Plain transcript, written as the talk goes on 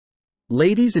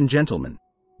Ladies and gentlemen,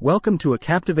 welcome to a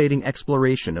captivating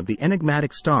exploration of the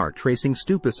enigmatic Star Tracing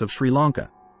Stupas of Sri Lanka,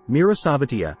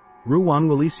 Mirisawetiya,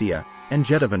 Ruwanweliseya, and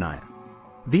Jetavanaya.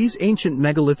 These ancient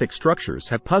megalithic structures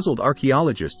have puzzled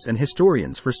archaeologists and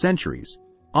historians for centuries,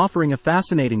 offering a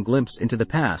fascinating glimpse into the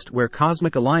past where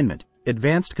cosmic alignment,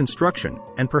 advanced construction,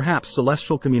 and perhaps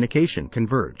celestial communication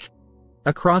converge.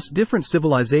 Across different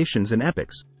civilizations and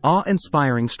epochs,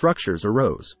 awe-inspiring structures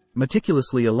arose,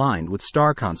 meticulously aligned with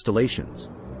star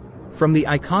constellations. From the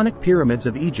iconic pyramids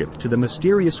of Egypt to the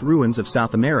mysterious ruins of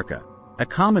South America, a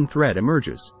common thread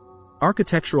emerges: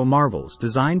 architectural marvels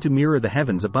designed to mirror the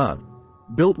heavens above,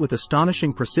 built with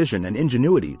astonishing precision and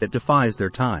ingenuity that defies their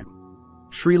time.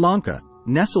 Sri Lanka,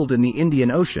 nestled in the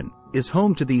Indian Ocean, is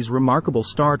home to these remarkable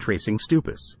star-tracing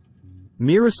stupas.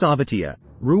 Mirisawetiya,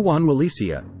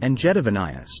 Ruwanweliseya, and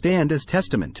Jetavanaya stand as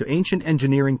testament to ancient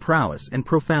engineering prowess and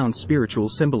profound spiritual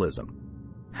symbolism.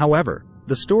 However,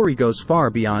 the story goes far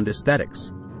beyond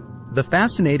aesthetics. The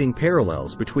fascinating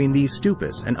parallels between these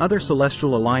stupas and other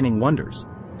celestial aligning wonders,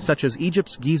 such as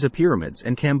Egypt's Giza pyramids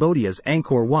and Cambodia's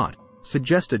Angkor Wat,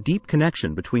 suggest a deep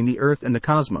connection between the Earth and the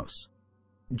cosmos.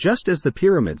 Just as the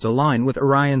pyramids align with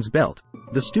Orion's belt,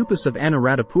 the stupas of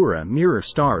Anuradhapura mirror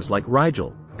stars like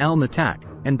Rigel, Al-Natak,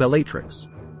 and Bellatrix.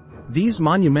 These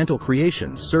monumental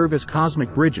creations serve as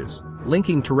cosmic bridges,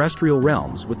 linking terrestrial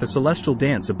realms with the celestial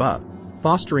dance above,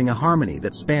 fostering a harmony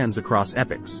that spans across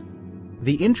epochs.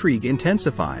 The intrigue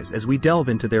intensifies as we delve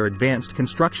into their advanced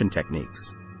construction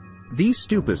techniques. These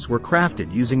stupas were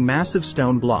crafted using massive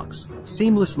stone blocks,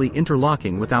 seamlessly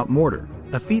interlocking without mortar,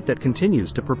 a feat that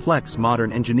continues to perplex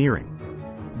modern engineering.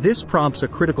 This prompts a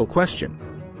critical question: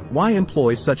 why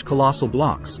employ such colossal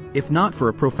blocks, if not for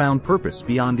a profound purpose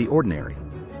beyond the ordinary?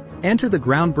 Enter the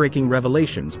groundbreaking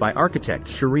revelations by architect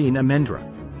Shireen Amendra.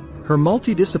 Her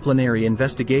multidisciplinary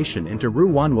investigation into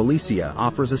Ruwanweliseya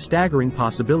offers a staggering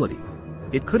possibility.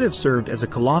 It could have served as a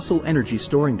colossal energy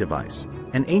storing device,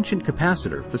 an ancient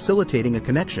capacitor facilitating a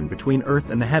connection between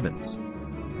Earth and the heavens.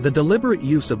 The deliberate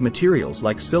use of materials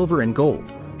like silver and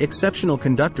gold, exceptional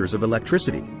conductors of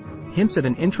electricity, hints at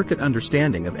an intricate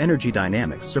understanding of energy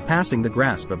dynamics surpassing the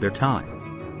grasp of their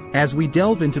time. As we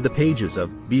delve into the pages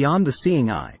of Beyond the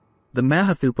Seeing Eye, the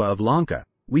Mahathupa of Lanka,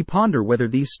 we ponder whether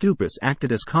these stupas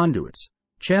acted as conduits,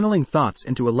 channeling thoughts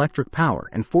into electric power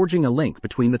and forging a link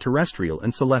between the terrestrial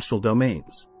and celestial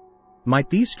domains. Might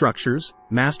these structures,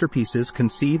 masterpieces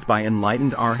conceived by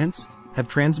enlightened arhants, have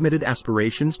transmitted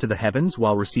aspirations to the heavens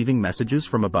while receiving messages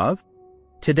from above?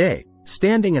 Today,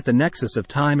 standing at the nexus of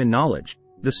time and knowledge,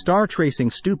 the star-tracing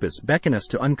stupas beckon us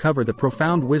to uncover the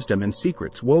profound wisdom and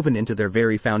secrets woven into their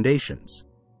very foundations.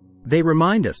 They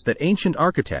remind us that ancient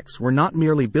architects were not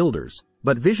merely builders,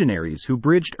 but visionaries who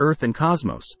bridged Earth and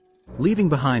cosmos, leaving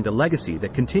behind a legacy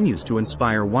that continues to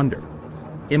inspire wonder.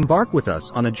 Embark with us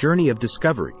on a journey of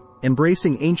discovery,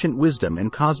 embracing ancient wisdom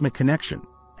and cosmic connection,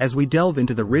 as we delve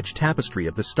into the rich tapestry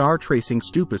of the star-tracing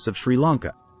stupas of Sri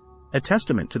Lanka, a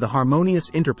testament to the harmonious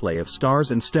interplay of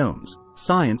stars and stones,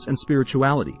 science and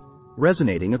spirituality,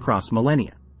 resonating across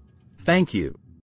millennia. Thank you.